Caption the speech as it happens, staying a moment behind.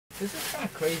This is kind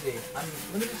of crazy. Let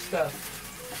me just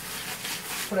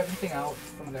put everything out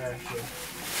from there actually.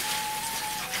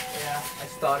 Yeah, I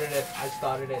started it. I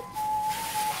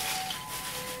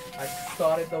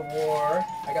started the war.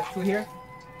 I got 2 here.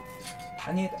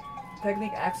 I need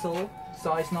Technic Axle,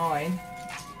 size 9.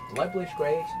 Light bluish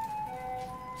gray,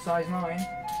 size 9. I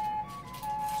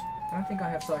don't think I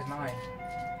have size 9.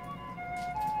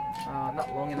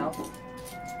 Not long enough.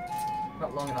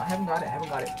 Not long enough. I haven't got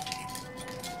it.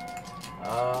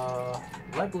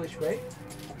 Light bluish gray.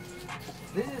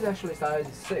 This is actually size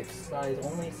 6. Size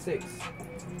only 6.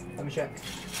 Let me check.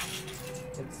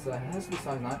 It has to be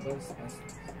size 9.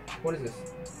 What is this?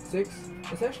 6?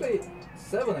 It's actually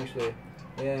 7 actually.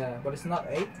 Yeah, but it's not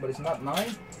 8. But it's not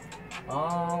 9.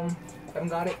 Haven't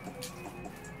got it.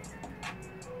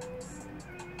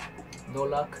 No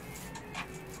luck.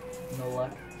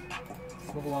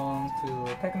 Let's move along to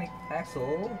Technic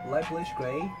Axle, light bluish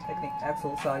gray. Technic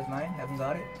Axle size 9. Haven't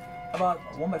got it. How about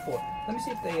 1x4? Let me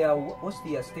see if they what's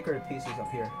the sticker pieces up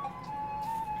here.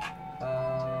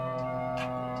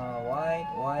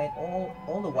 White,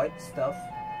 all the white stuff,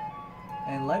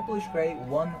 and light bluish gray.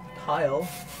 1 tile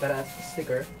that has a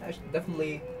sticker. Actually,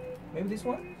 definitely, maybe this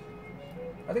one.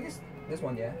 I think it's this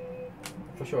one, yeah,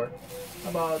 for sure.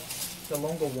 How about the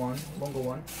longer one?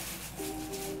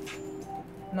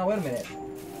 No, wait a minute.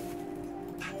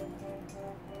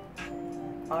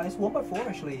 It's 1x4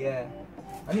 actually, yeah.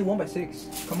 I need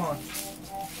 1x6. Come on.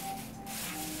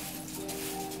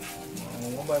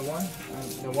 1x1.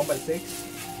 No, 1x6.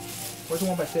 Where's the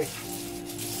 1x6?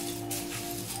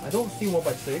 I don't see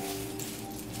 1x6.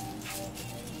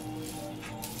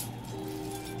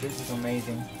 This is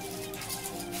amazing.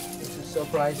 This is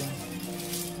surprising.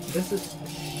 This is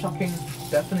shocking,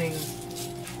 deafening,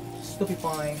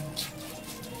 stupefying.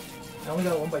 I only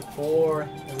got 1x4,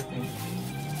 everything.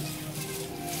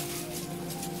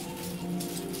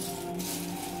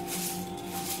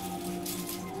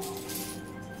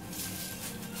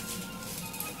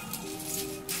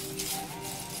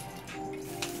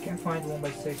 Can't find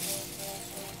 1x6.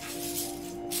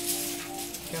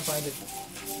 Can't find it.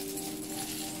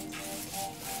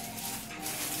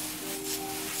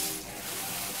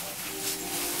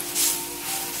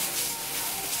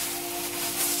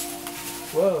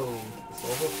 Whoa, it's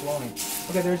overflowing.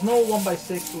 Okay, there's no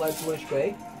 1x6 light bluish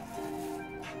gray.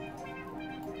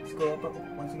 Let's go up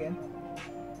once again.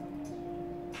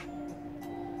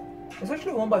 It's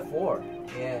actually 1x4.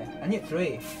 Yeah, I need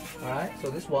 3. Alright,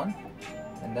 so this one,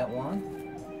 and that one,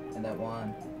 and that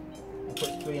one. I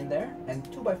put 3 in there, and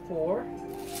 2x4.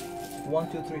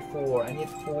 1, 2, 3, 4. I need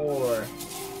 4.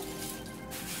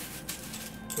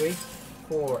 3,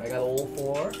 4. I got all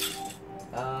 4.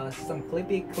 Some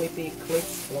clippy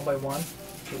clips 1x1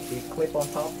 with the clip on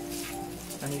top.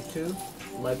 I need 2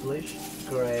 light bluish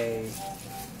gray.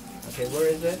 Okay, where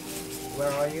is it?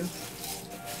 Where are you,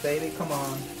 baby? Come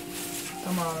on.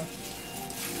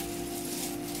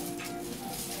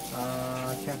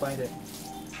 Can't find it.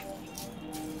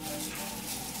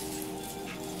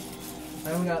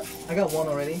 I got 1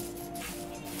 already.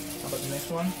 How about the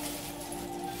next one?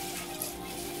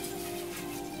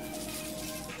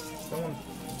 I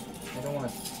don't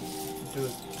want to do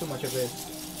too much of this.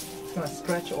 It's gonna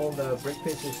stretch all the brick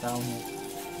pieces down here.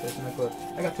 So it's not good.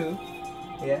 I got 2.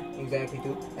 Yeah, exactly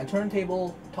 2. And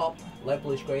turntable top light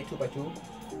bluish gray 2x2.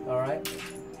 Alright.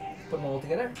 Put them all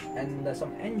together. And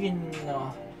some engine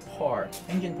part.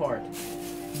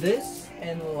 This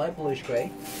and light bluish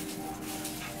gray.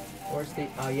 Where's the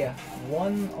yeah,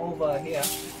 1 over here.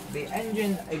 The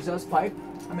engine exhaust pipe.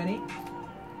 How many?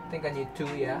 I think I need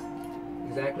 2, yeah.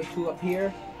 Exactly 2 up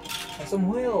here. And some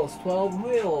wheels, 12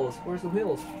 wheels. Where's the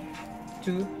wheels?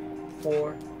 2,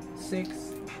 4,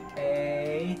 6,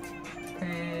 8,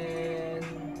 10.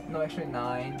 No, actually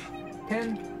 9,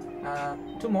 10.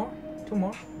 2 more,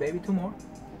 baby, 2 more.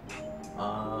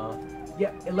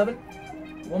 Yeah, 11.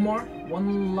 1 more.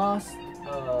 One last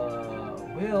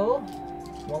wheel.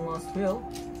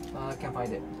 Can't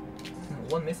find it.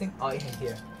 1 missing. Oh, in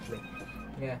here actually.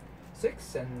 Yeah,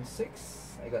 6 and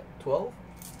 6. I got 12.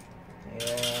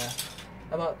 Yeah.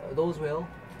 How about those wheel?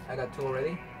 I got 2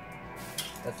 already.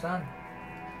 That's done.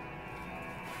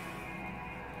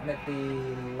 I'm at the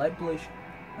light bluish.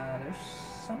 There's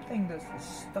something that's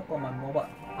stuck on my mobile.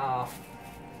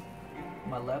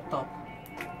 My laptop.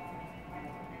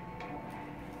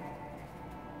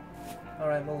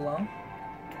 Alright, move along.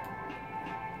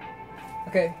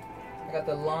 Okay, I got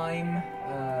the lime,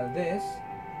 this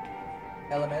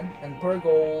element, and pearl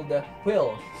gold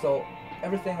wheel. So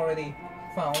everything already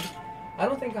found. I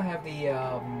don't think I have the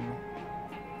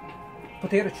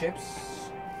potato chips,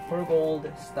 pearl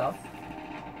gold stuff.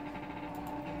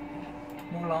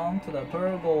 Move along to the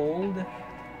pearl gold.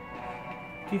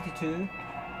 52.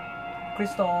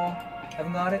 Crystal.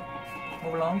 Haven't got it.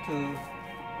 Move along to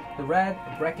the red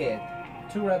bracket.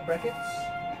 2 red brackets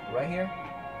right here.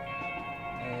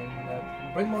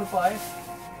 And break mode 5.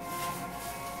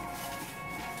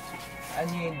 I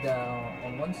need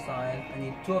on one side. I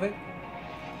need 2 of it.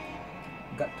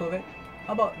 Got 2 of it.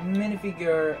 How about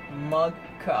minifigure mug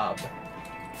cub?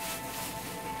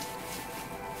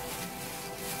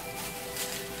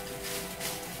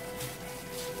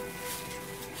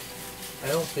 I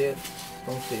don't see it.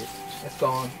 Don't see it. It's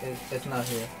gone. It's not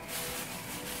here.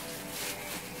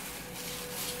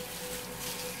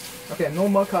 Okay, no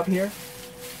mug cub here.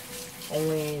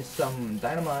 Only some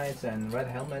dynamites and red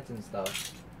helmets and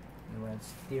stuff. And red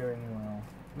steering wheel.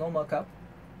 No mug cub.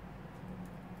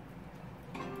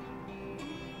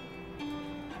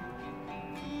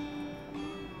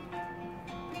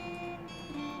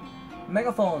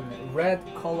 Megaphone, red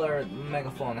colored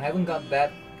megaphone. I haven't got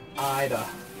that either.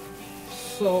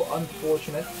 So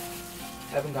unfortunate.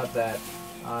 Haven't got that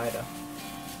either.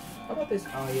 How about this?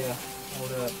 Oh yeah,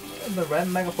 the red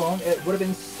megaphone. It would have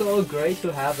been so great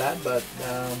to have that, but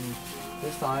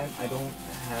this time I don't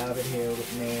have it here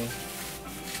with me.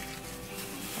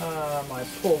 My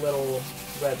poor little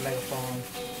red megaphone.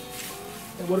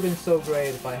 It would have been so great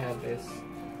if I had this.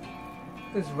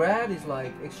 Because red is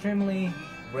like extremely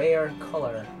rare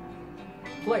color.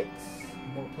 Plates.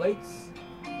 More plates.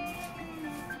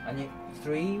 I need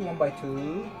 3,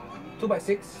 1x2,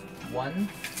 2x6, 1.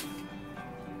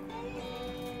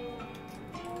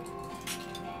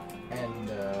 And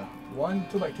 1,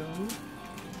 2x2.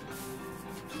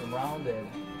 Some rounded.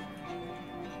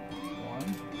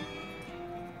 1.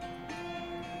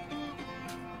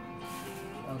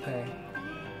 Okay.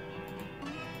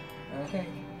 Okay.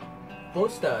 Bow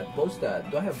stud.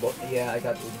 Do I have both? Yeah, I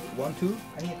got 1, 2.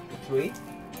 I need 3.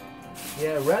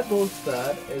 Yeah, red bow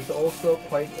stud is also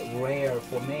quite rare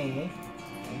for me.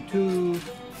 And 2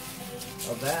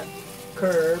 of that.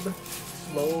 Curb.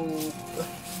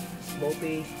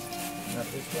 Slopey. Not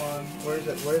this one. Where is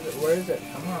it?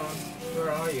 Come on.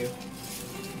 Where are you?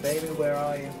 Baby, where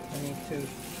are you? I need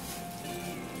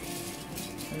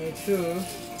 2.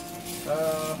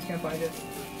 Can't find it.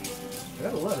 I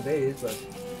got a lot of days, but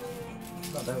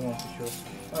not that one for sure.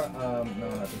 No,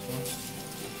 not this one.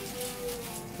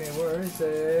 Okay, where is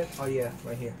it? Oh yeah,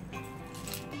 right here.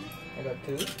 I got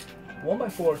 2.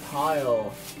 1x4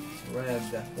 tile, red.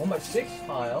 1x6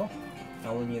 tile. I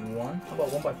only need 1. How about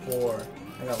 1x4?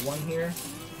 I got 1 here.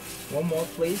 1 more,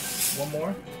 please. 1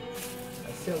 more.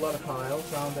 I see a lot of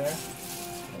tiles around there.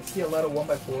 I see a lot of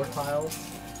 1x4 tiles.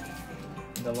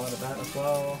 And a lot of that as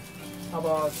well. How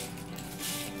about?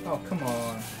 Oh, come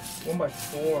on.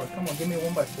 1x4. Come on, give me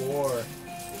 1x4.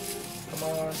 Come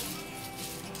on.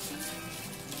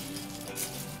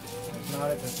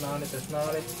 That's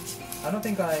not it. I don't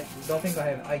think I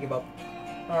give up.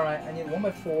 Alright, I need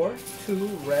 1x4, 2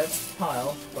 red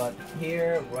tiles, but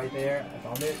here, right there, I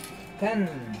found it. 10.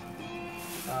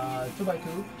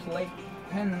 2x2 plate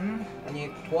 10. I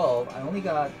need 12. I only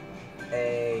got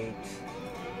 8.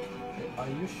 Are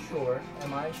you sure?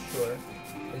 Am I sure?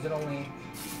 Is it only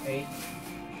 8?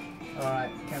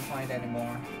 Alright, can't find any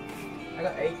more. I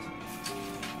got 8.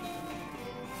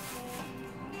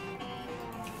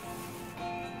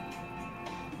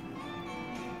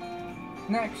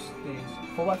 Next is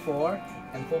 4x4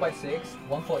 and 4x6,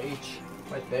 1 for each,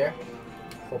 right there.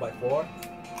 4x4,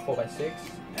 4x6,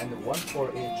 and 1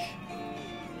 for each.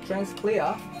 Trans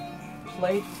clear,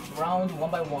 plate round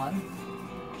 1x1,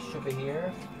 should be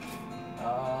here.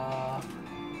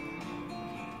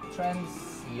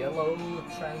 Trans yellow,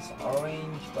 trans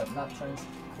orange, but not trans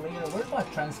clear. Where's my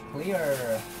trans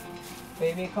clear?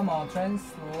 Baby, come on, trans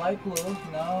light blue.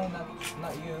 No,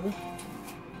 not you.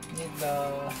 Need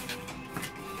the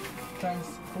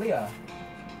trans clear.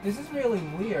 This is really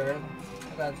weird.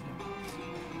 I got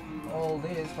all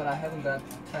this, but I haven't got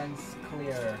trans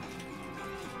clear.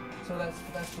 So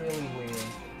that's really weird.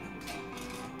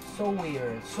 So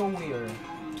weird.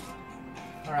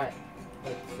 Alright,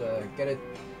 let's get it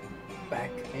back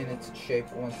in its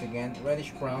shape once again.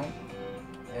 Reddish brown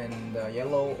and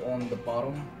yellow on the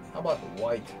bottom. How about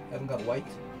white? Haven't got white.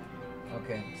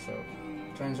 Okay, so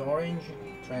trans orange,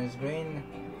 trans green,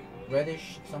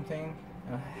 reddish something.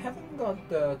 And I haven't got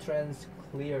the trans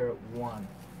clear one.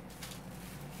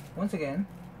 Once again,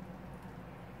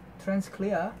 trans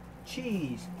clear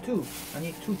cheese 2. I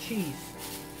need 2 cheese.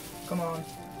 Come on.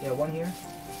 Yeah, 1 here.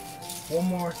 1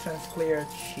 more trans clear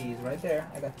cheese right there.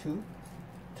 I got 2.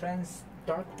 Trans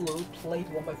dark blue plate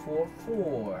 1x4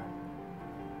 4.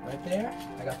 Right there.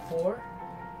 I got 4.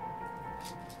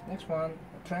 Next one,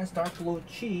 trans dark blue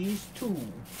cheese 2.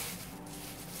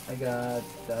 I got,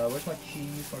 where's my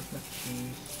cheese? Where's my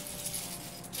cheese?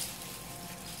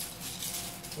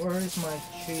 Where is my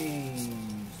cheese?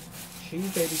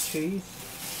 Cheese, baby, cheese.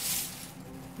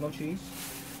 No cheese.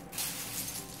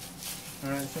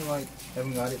 Alright, seems like I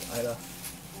haven't got it either.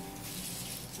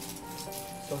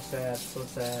 So sad, so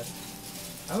sad.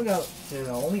 I only got,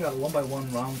 only got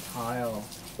 1x1 round tile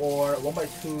or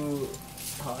 1x2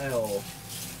 tile.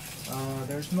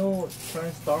 There's no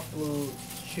trans dark blue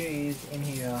cheese in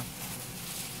here.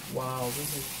 Wow,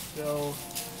 this is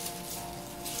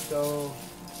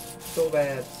so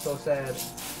bad, so sad.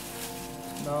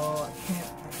 No, I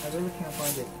can't. I really can't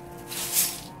find it.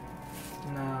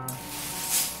 Nah.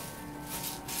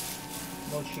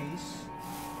 No cheese.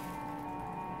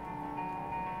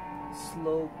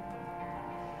 Slope.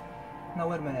 No,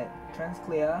 wait a minute.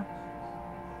 Transclear.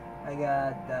 I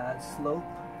got slope.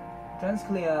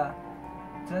 Transclear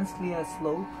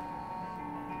slope.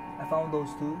 I found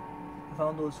those 2. I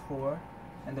found those 4.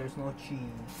 And there's no cheese.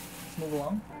 Let's move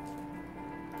along.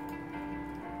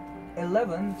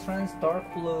 11 trans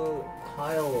dark blue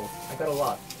tile. I got a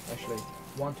lot actually.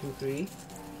 1, 2, 3,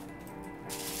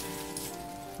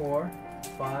 4,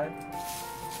 5,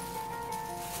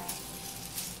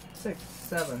 6,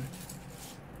 7,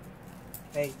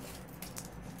 8.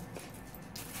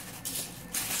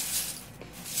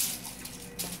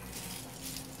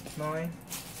 Nine.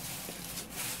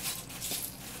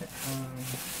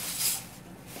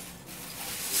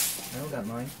 I only got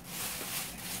 9.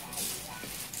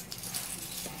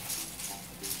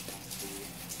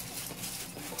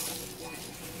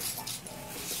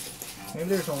 Maybe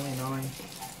there's only 9.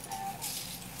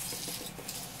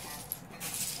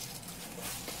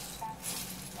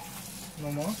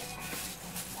 No more?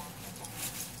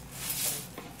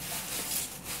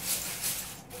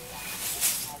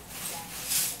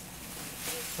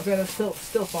 Okay, that's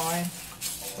still fine.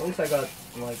 At least I got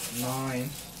like 9.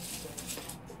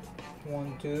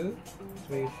 1, 2,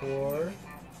 3, 4,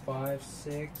 5,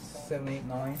 6, 7, 8,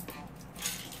 9.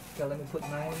 Okay, let me put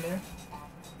 9 in there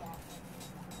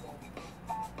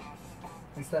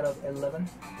instead of 11.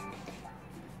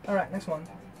 Alright, next one.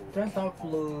 Trans dark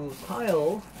blue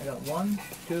tile. I got 1,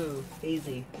 2,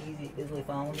 easily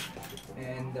found.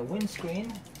 And the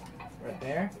windscreen, right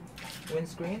there.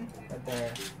 Windscreen, right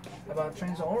there. About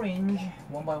trans orange,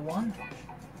 1x1.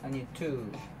 I need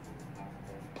 2.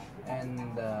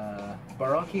 And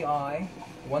Baraki eye,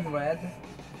 1 red.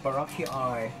 Baraki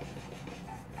eye.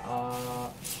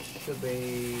 Should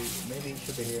be, maybe it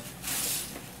should be here.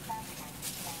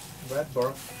 Red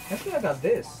bar. Actually, I got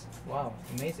this. Wow,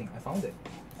 amazing! I found it.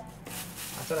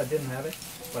 I thought I didn't have it,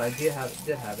 but I did have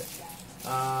it.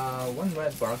 1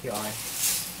 red Baraki eye.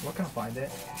 Where can I find it?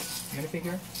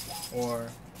 Minifigure, or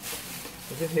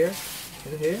is it here?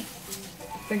 Is it here? I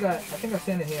think I've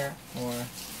seen it here, or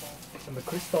some the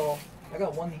crystal. I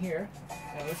got 1 here,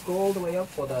 and let's go all the way up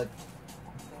for the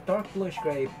dark bluish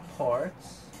gray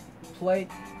parts. Plate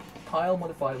tile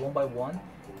modified 1x1.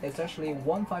 It's actually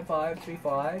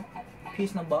 15535.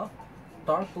 Piece number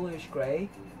dark bluish gray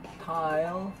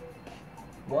tile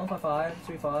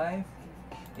 15535.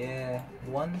 Yeah,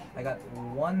 1. I got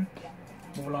 1.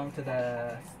 Move along to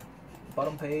the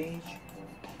bottom page.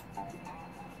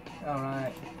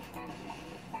 Alright.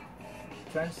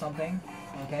 Trans something.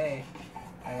 Okay.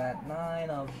 I got 9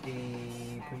 of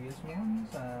the previous ones.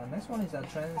 Next one is a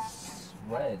trans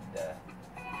red.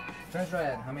 Trans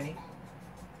red, how many?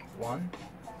 1.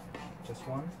 Just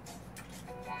 1.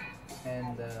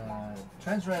 And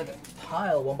trans red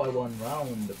tile 1x1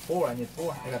 round 4. I need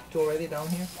 4. I got 2 already down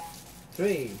here.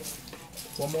 3.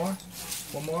 1 more.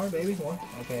 1 more, baby. 1.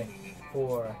 Okay.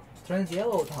 4. Trans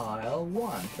yellow tile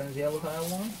 1. Trans yellow tile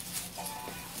 1.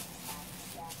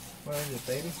 Where is it,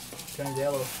 baby? Trans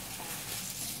yellow.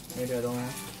 Maybe I don't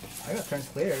have. I got trans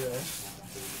clear there.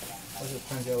 What's it?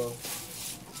 Trans yellow.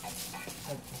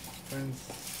 Trans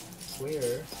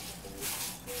clear.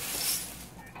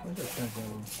 Where's that trans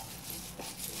yellow?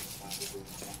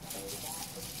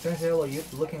 Trans yellow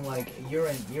looking like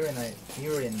urine.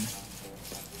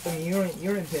 Some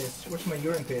urine piss. Where's my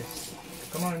urine piss?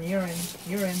 Come on, urine.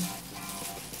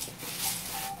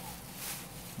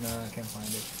 No, I can't find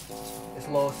it. It's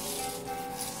lost.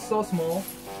 So small.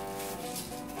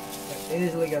 It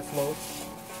easily gets lost.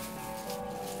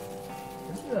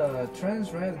 This is a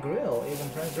trans red grill. Even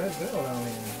trans red grill down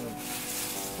here.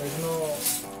 There's no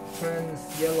trans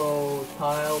yellow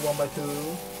tile 1x2.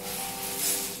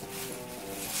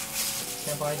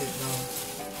 Can't find it now.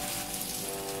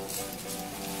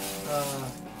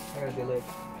 I gotta delete.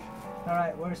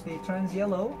 Alright, where's the trans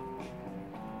yellow?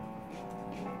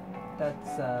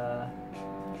 That's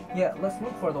yeah. Let's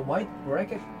look for the white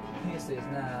bracket pieces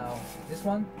now. This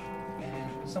one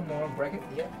and some more bracket.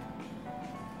 Yeah.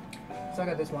 So I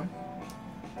got this one.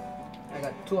 I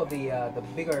got two of the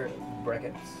bigger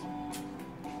brackets.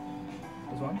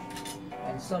 This one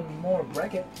and some more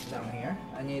bracket down here.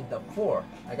 I need the 4.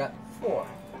 I got 4.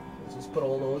 Let's just put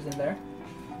all those in there.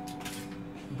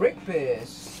 Brick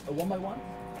piece, one by one.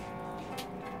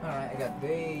 Alright, I got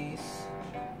these.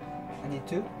 I need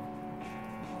 2.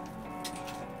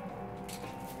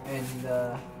 And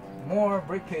more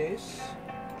brick piece.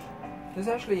 This is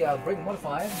actually brick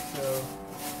modified, so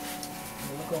let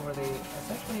me look over the.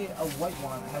 It's actually a white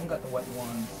one. I haven't got the white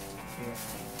one here.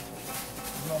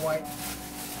 There's no white.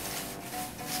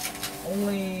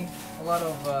 Only a lot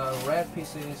of red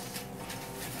pieces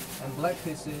and black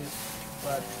pieces,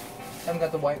 but I haven't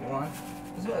got the white one.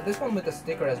 This one with the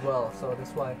sticker as well, so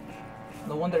that's why.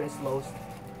 No wonder it's lost.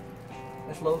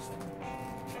 It's lost.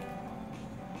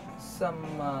 Some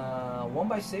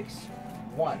 1x6,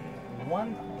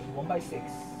 1x6.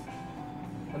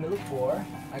 Let me look for.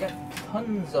 I got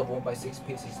tons of 1x6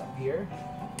 pieces up here.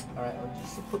 Alright, I'll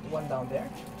just put one down there.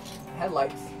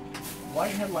 Headlights.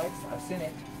 White headlights, I've seen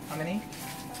it. How many?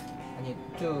 I need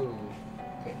 2.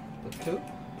 Okay, put 2.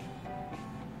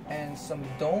 And some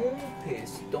dome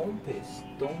piece. Dome piece.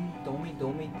 Dome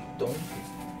piece.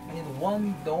 I need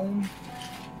 1 dome.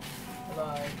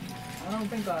 Like, I don't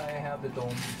think I have the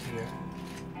domes here.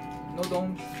 No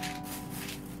domes.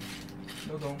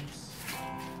 No domes.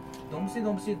 Domesy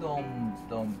domes.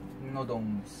 No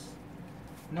domes.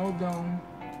 No dome.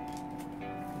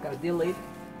 Gotta delete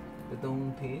the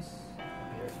dome piece.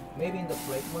 Here. Maybe in the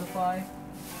plate modify.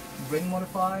 Ring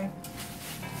modify.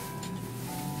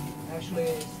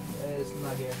 Actually, it's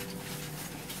not here.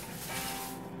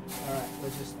 Alright,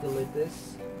 let's just delete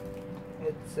this.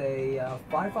 It's a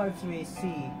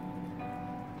 553C.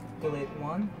 Delete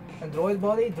 1. And droid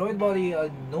body, I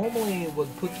normally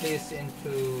would put this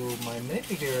into my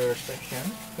minifigure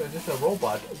section. Because it's a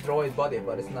robot, droid body,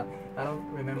 but it's not. I don't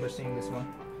remember seeing this one.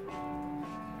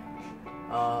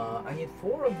 I need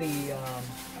 4 of the.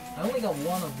 I only got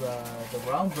 1 of the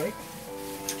round brick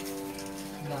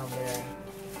down there.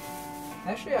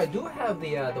 Actually, I do have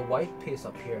the white piece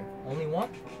up here. Only 1.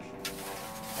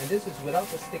 And this is without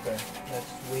the sticker.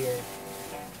 That's weird.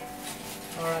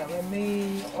 Alright, let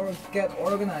me get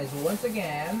organized once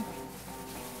again.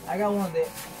 I got one of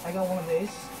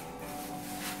these.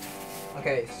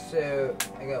 Okay, so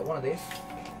I got one of these.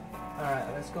 Alright,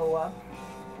 let's go up.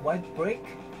 White brick.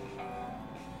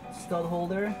 Stud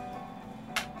holder.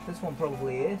 This one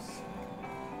probably is.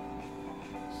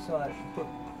 So I put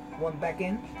 1 back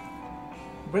in.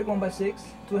 Brick 1x6,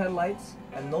 2 headlights,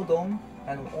 and no dome,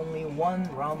 and only 1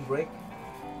 round brick.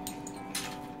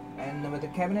 And with the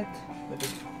cabinet,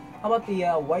 how about the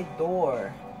white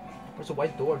door? Where's the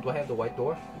white door? Do I have the white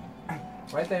door?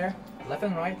 Right there, left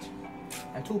and right,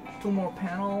 and two more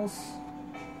panels.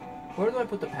 Where do I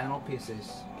put the panel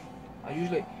pieces? I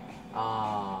usually,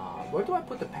 where do I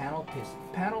put the panel piece?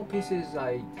 Panel pieces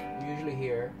I usually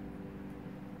here.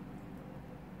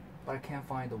 But I can't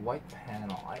find the white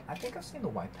panel. I think I've seen the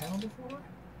white panel before.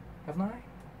 Haven't I?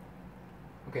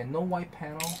 Okay, no white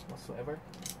panel whatsoever.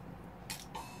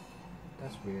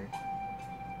 That's weird.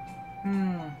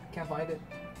 Can't find it.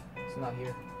 It's not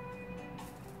here.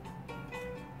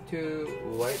 2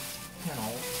 white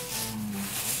panels.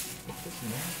 What's this in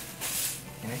there?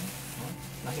 Can I? No,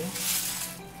 not here?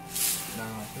 No,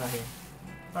 it's not here.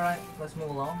 Alright, let's move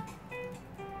along.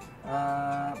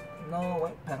 No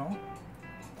white panel.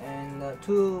 And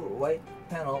 2 white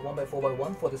panel,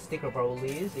 1x4x1 for the sticker probably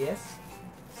is, yes.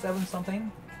 7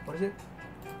 something, what is it?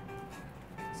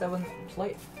 7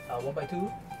 plate,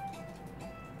 1x2.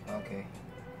 Okay.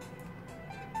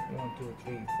 1, 2,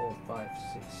 3, 4, 5,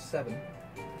 6, 7.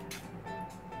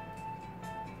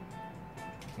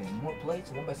 Okay, more plates,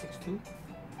 1x6 too.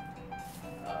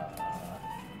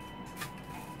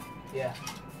 Yeah.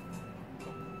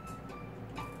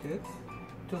 2.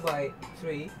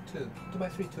 2x3, 2.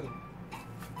 2x3, 2.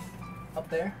 Up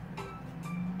there.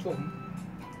 2 of them.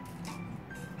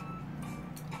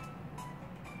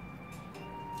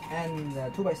 And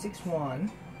 2x6,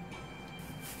 1.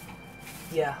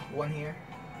 Yeah, 1 here.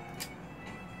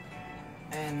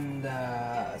 And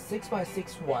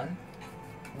 6x6, 1.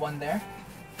 1 there.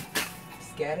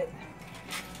 Scat it.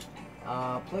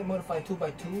 Plate modified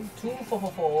 2x2. 2, 4,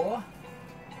 4, 4.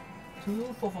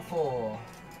 2, 4, 4, 4.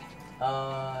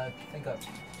 I think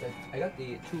I got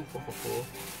the 2, 4, 4, 4.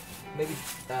 Maybe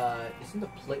it's in the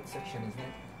plate section, isn't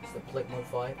it? It's the plate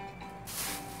modified.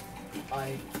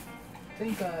 I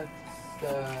think I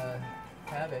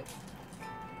have it.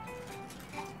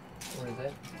 Where is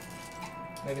it?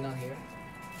 Maybe not here.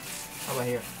 How about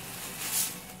here?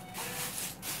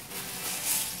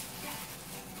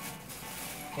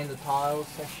 In the tile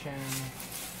section.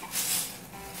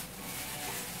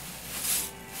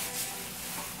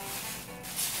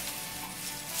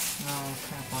 No,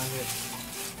 can't find it.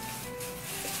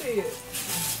 Let's see.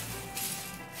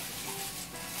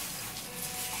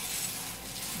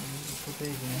 Put these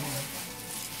in here.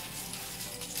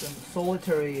 Some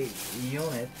solitary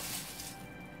units.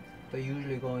 They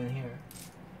usually go in here.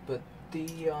 But the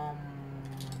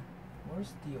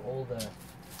where's the older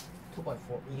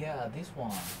 2x4? Yeah, this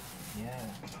one. Yeah.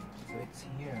 So it's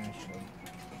here actually.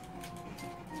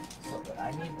 So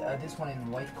I need this one in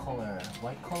white color.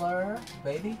 White color,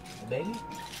 baby, baby.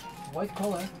 White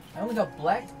color. I only got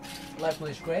black,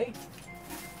 bluish gray.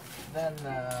 Then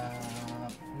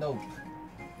nope,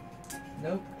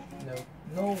 nope, nope.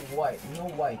 No white, no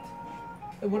white.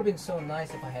 It would have been so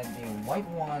nice if I had the white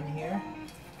one here,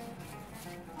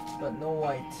 but no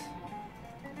white.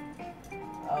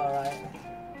 All right,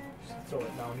 just throw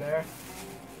it down there.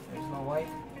 There's no white.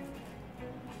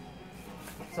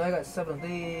 So I got 7 of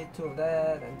these, 2 of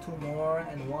that, and 2 more,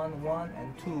 and 1,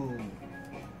 and 2.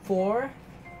 4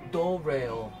 door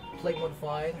rail, plate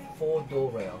modified 4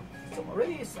 door rail. So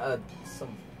already some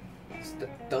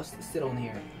dust still on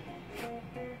here.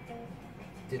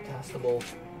 Detestable.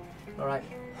 All right,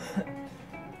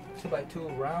 2x2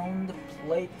 round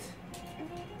plate.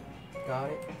 Got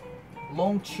it.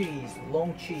 Long cheese,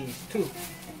 2.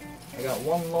 I got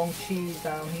 1 long cheese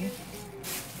down here.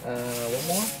 One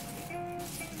more.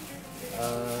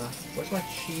 Where's my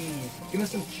cheese? Give me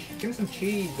some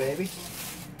cheese, baby.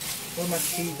 Where's my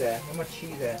cheese at? Where's my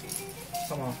cheese at?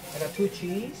 Come on. I got 2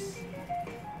 cheese.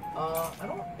 I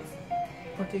don't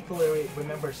particularly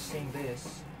remember seeing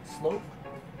this. Slope.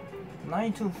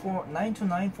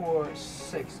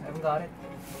 92946. Haven't got it.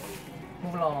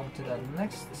 Move along to the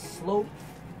next slope.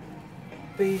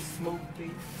 Slope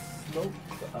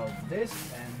of this,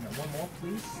 and 1 more,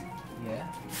 please. Yeah.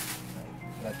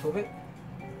 Got 2 of it.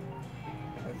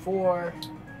 4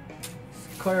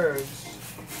 curves.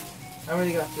 I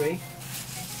already got 3.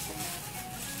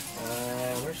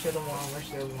 Where's the other one?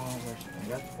 I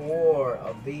got 4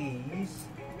 of these.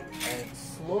 And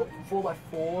slope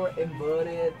 4x4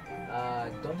 inverted.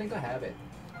 Don't think I have it.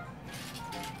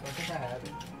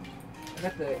 I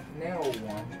got the narrow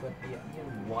one, but the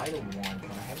wider one.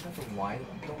 But I haven't got the wide. I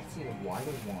don't see the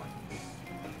wider ones.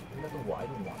 I got the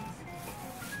wider ones.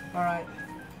 All right.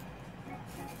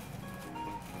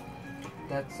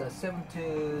 That's 7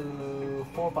 to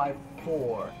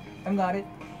 4x4. I got it.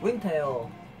 Wingtail,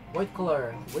 white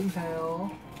color.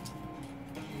 Wingtail.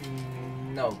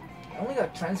 No. I only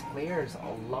got trans clears a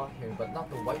lot here, but not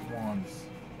the white ones.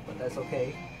 But that's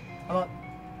okay. How about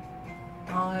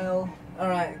tile?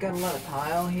 Alright, got a lot of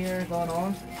tile here going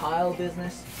on. Tile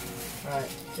business. Alright,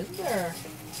 isn't there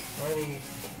already...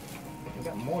 We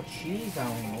got more cheese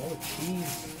down here. All the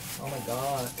cheese. Oh my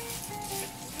god.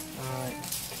 Alright,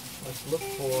 let's look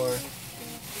for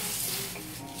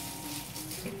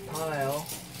tile.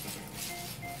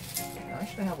 I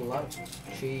actually have a lot of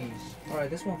cheese. Alright,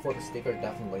 this one for the sticker,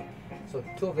 definitely. So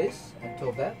 2 of this and 2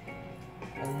 of that.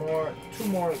 And 2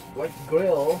 more white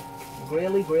grill.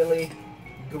 Grilly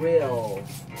grill.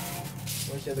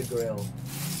 Where's the other grill?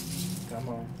 Come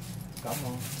on.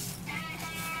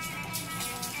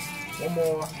 1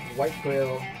 more white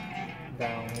grill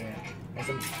down here. And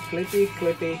some clip.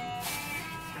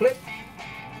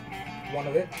 1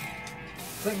 of it.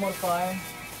 Clip modifier.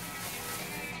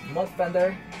 Mud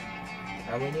fender.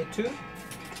 And we need 2.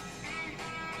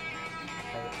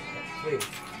 3.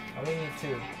 And we need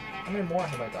 2. How many more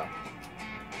have I got?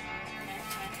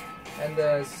 And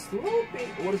the sloping,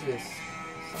 what is this?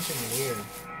 Something weird.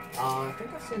 I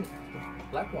think I've seen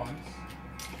black ones,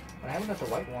 but I haven't got the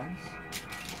white ones.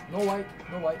 No white.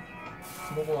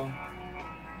 Let's move along.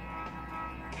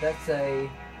 That's a,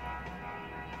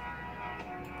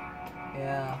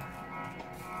 yeah,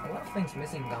 a lot of things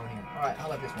missing down here. Alright, how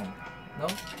about this one? No?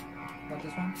 Not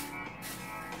this one?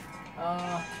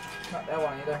 Not that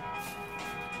one either.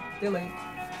 Delete.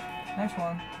 Next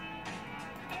one.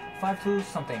 5-2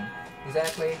 something.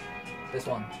 Exactly. This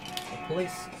one. The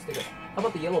police sticker. How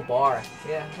about the yellow bar?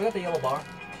 Yeah, we got the yellow bar.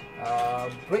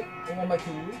 Brick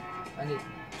 1x2. I need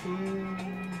 2.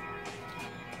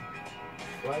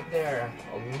 Right there.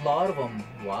 A lot of them.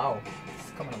 Wow.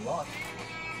 It's coming a lot.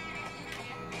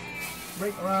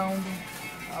 Brick around.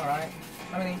 Alright.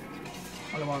 How many?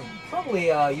 Only 1.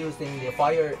 Probably used in the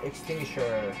fire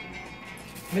extinguisher.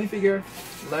 Minifigure.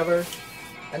 Lever.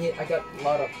 I got a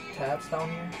lot of tabs down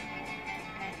here.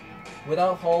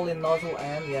 Without hole in nozzle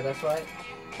end, yeah, that's right.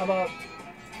 How about,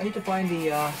 I need to find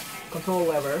the control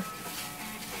lever.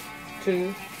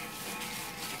 2.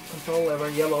 Control lever,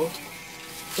 yellow.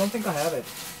 Don't think I have it.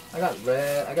 I got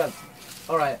red,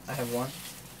 alright, I have one.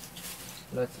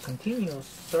 Let's continue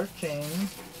searching.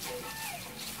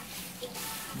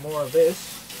 More of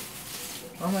this.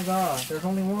 Oh my god, there's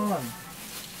only one.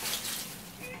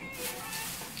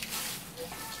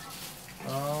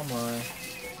 Oh my.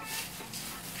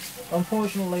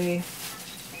 Unfortunately,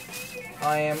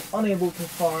 I am unable to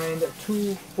find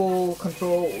 2 full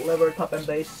control lever top and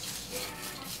base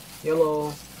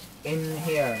yellow in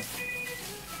here.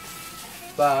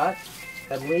 But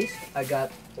at least I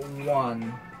got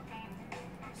one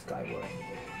Skyward.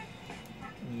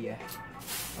 Yeah,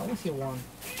 I only see one.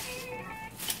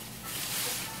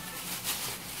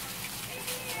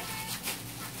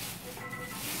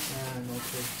 No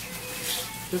two.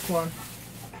 Just one.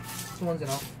 This one's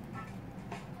enough.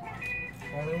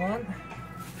 Only one.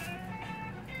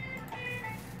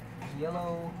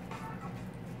 Yellow.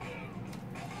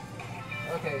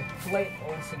 Okay, plate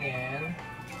once again.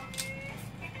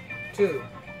 2.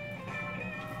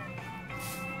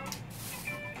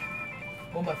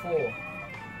 1x4.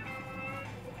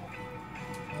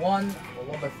 1 or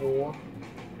 1x4.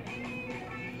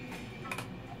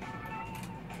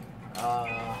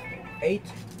 8.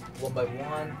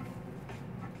 1x1.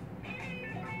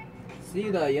 See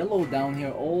the yellow down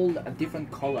here, all a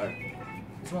different color.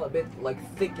 This one a bit like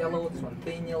thick yellow, this one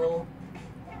thin yellow.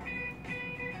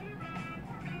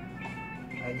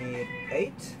 I need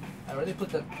 8. I already put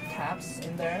the caps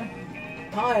in there.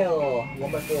 Tile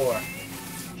 1x4.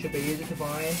 Should be easy to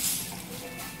find.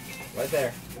 Right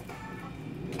there.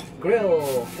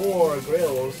 Grill 4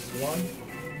 grills. 1,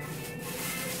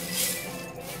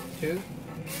 2.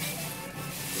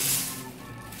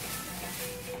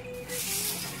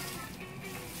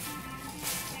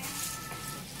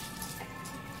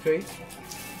 3.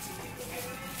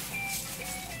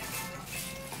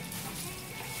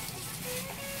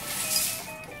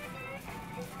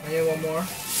 I need one more,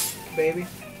 baby.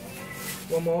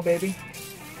 One more, baby.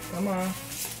 Come on.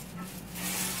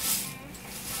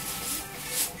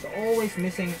 It's always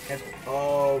missing at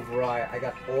all. Right, I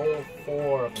got all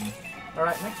 4 of them.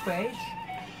 Alright, next page.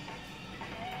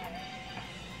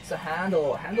 It's a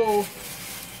handle. Handle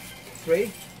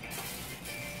 3.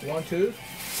 1, 2.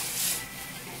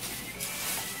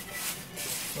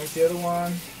 Where's the other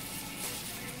one?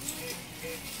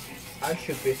 I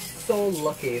should be so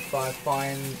lucky if I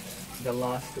find the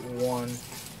last one,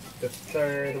 the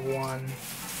third one.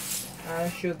 I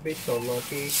should be so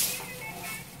lucky,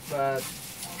 but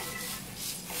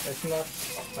it's not.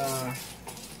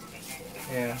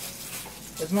 Yeah,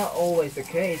 it's not always the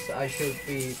case. I should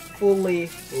be fully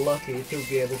lucky to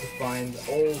be able to find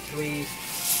all 3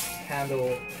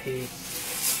 handle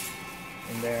pieces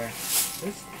in there.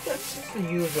 That's just the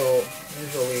usual.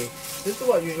 This is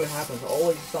what usually happens.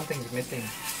 Always something's missing.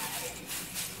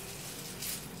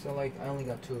 So like I only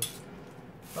got 2.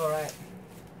 All right.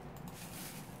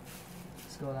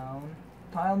 Let's go down.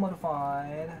 Tile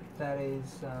modified. That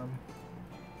is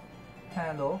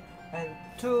handle and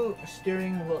 2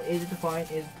 steering wheel. Easy to find.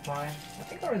 Easy to find. I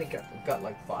think I already got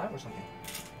like 5 or something.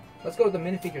 Let's go to the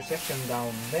minifigure section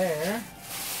down there.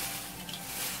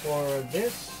 For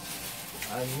this,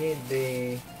 I need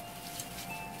the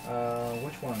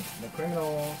which one? The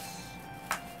criminals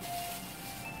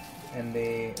and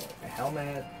the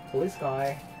helmet, police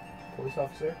guy, police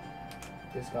officer.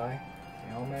 This guy,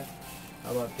 the helmet.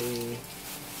 How about the?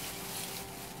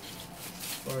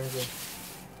 Where is it?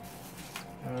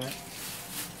 All right.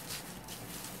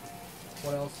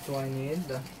 What else do I need?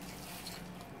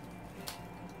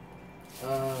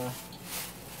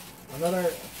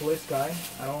 Another police guy.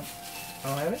 I don't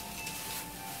have it.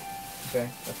 Okay,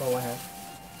 that's all I have.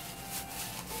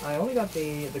 I only got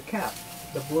the cap,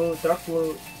 the blue, dark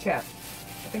blue cap.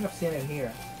 I think I've seen it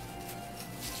here.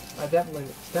 I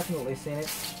definitely seen it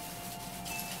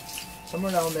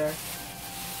somewhere down there.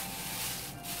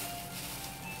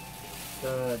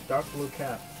 The dark blue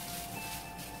cap.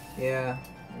 Yeah,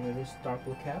 this dark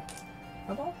blue cap.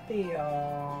 How about the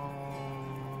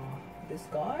this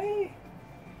guy?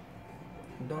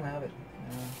 Don't have it.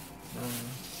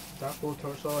 Dark blue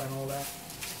torso and all that.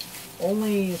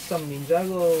 Only some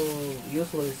Ninjago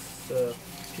useless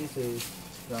pieces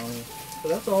down here. So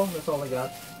that's all. That's all I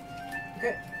got.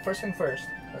 Okay, first thing first.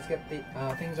 Let's get the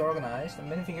things organized. The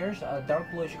minifigures, dark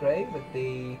bluish gray with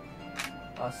the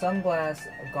sunglass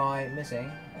guy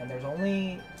missing, and there's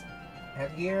only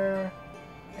headgear,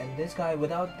 and this guy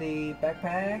without the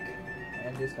backpack,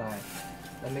 and this guy.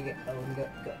 Let me get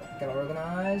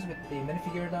organized with the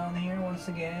minifigure down here once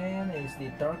again. Is the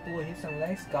dark blue hips and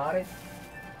legs, got it.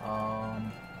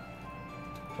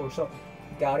 Torso,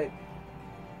 got it.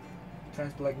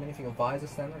 Trans-black minifigure visor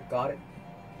standard, got it.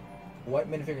 White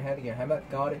minifigure headgear helmet,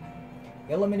 got it.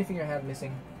 Yellow minifigure head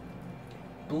missing.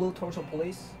 Blue torso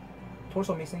police,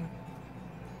 torso missing.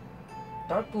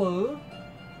 Dark blue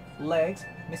legs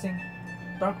missing.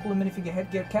 Dark blue minifigure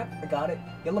headgear cap, I got it.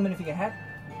 Yellow minifigure hat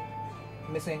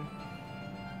missing.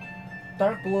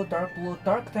 Dark blue,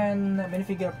 dark tan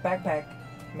minifigure backpack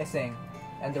missing.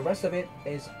 And the rest of it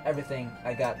is everything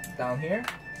I got down here.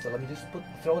 So let me just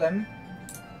throw them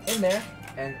in there,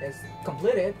 and it's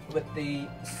completed with the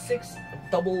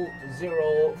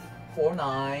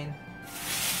 60049.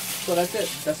 So that's it.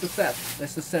 That's the set.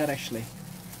 That's the set actually.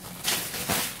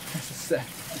 That's the set.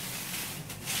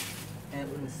 And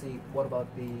let me see. What about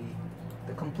the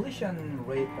completion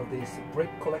rate of this brick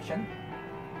collection?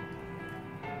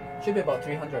 Should be about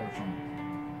 300 or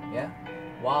something. Yeah.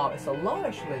 Wow, it's a lot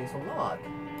actually. It's a lot.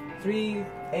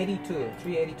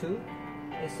 382.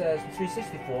 It says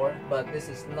 364, but this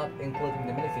is not including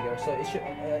the minifigure. So it should,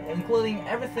 including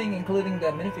everything, including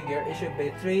the minifigure, it should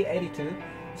be 382.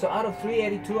 So out of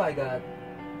 382, I got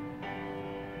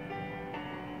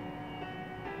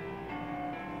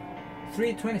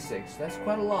 326. That's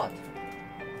quite a lot.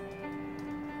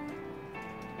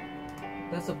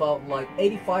 That's about like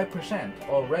 85%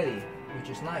 already, which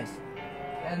is nice.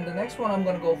 And the next one I'm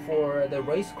gonna go for the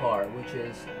race car, which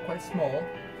is quite small.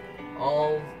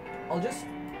 I'll just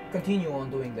continue on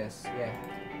doing this. Yeah,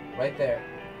 right there.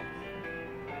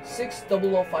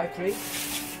 60053.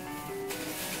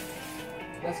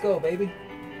 Let's go, baby.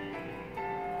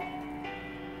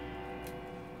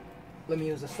 Let me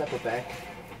use a stepper back.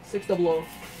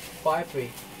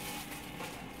 60053.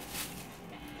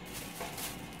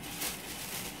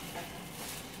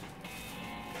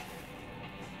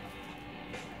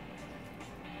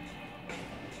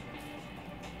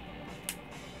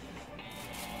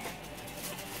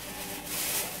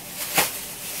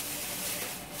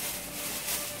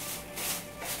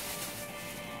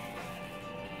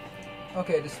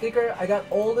 Okay, the sticker, I got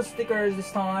all the stickers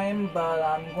this time, but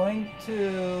I'm going to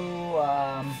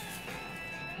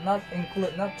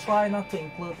try not to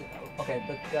include. Okay,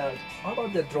 but how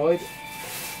about the droid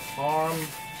arm?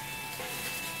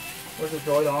 Where's the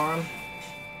droid arm?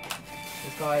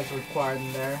 This guy is required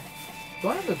in there. Do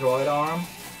I have the droid arm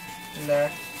in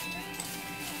there?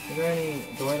 Is there any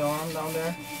droid arm down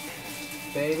there?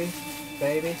 Baby?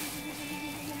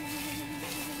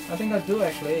 I think I do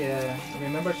actually. I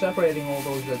remember separating all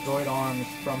those droid arms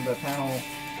from the panel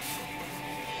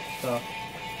stuff.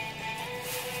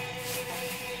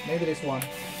 Maybe this one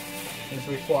is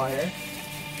required.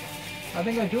 I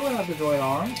think I do have the droid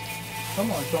arm.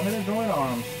 Come on, show me the droid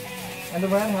arm. And the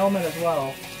red helmet as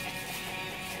well.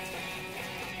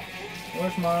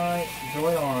 Where's my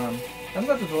droid arm? I've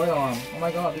got the droid arm. Oh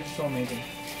my god, this is so amazing.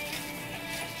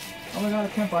 Oh my god, I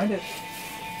can't find it.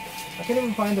 I can't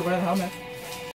even find the red helmet.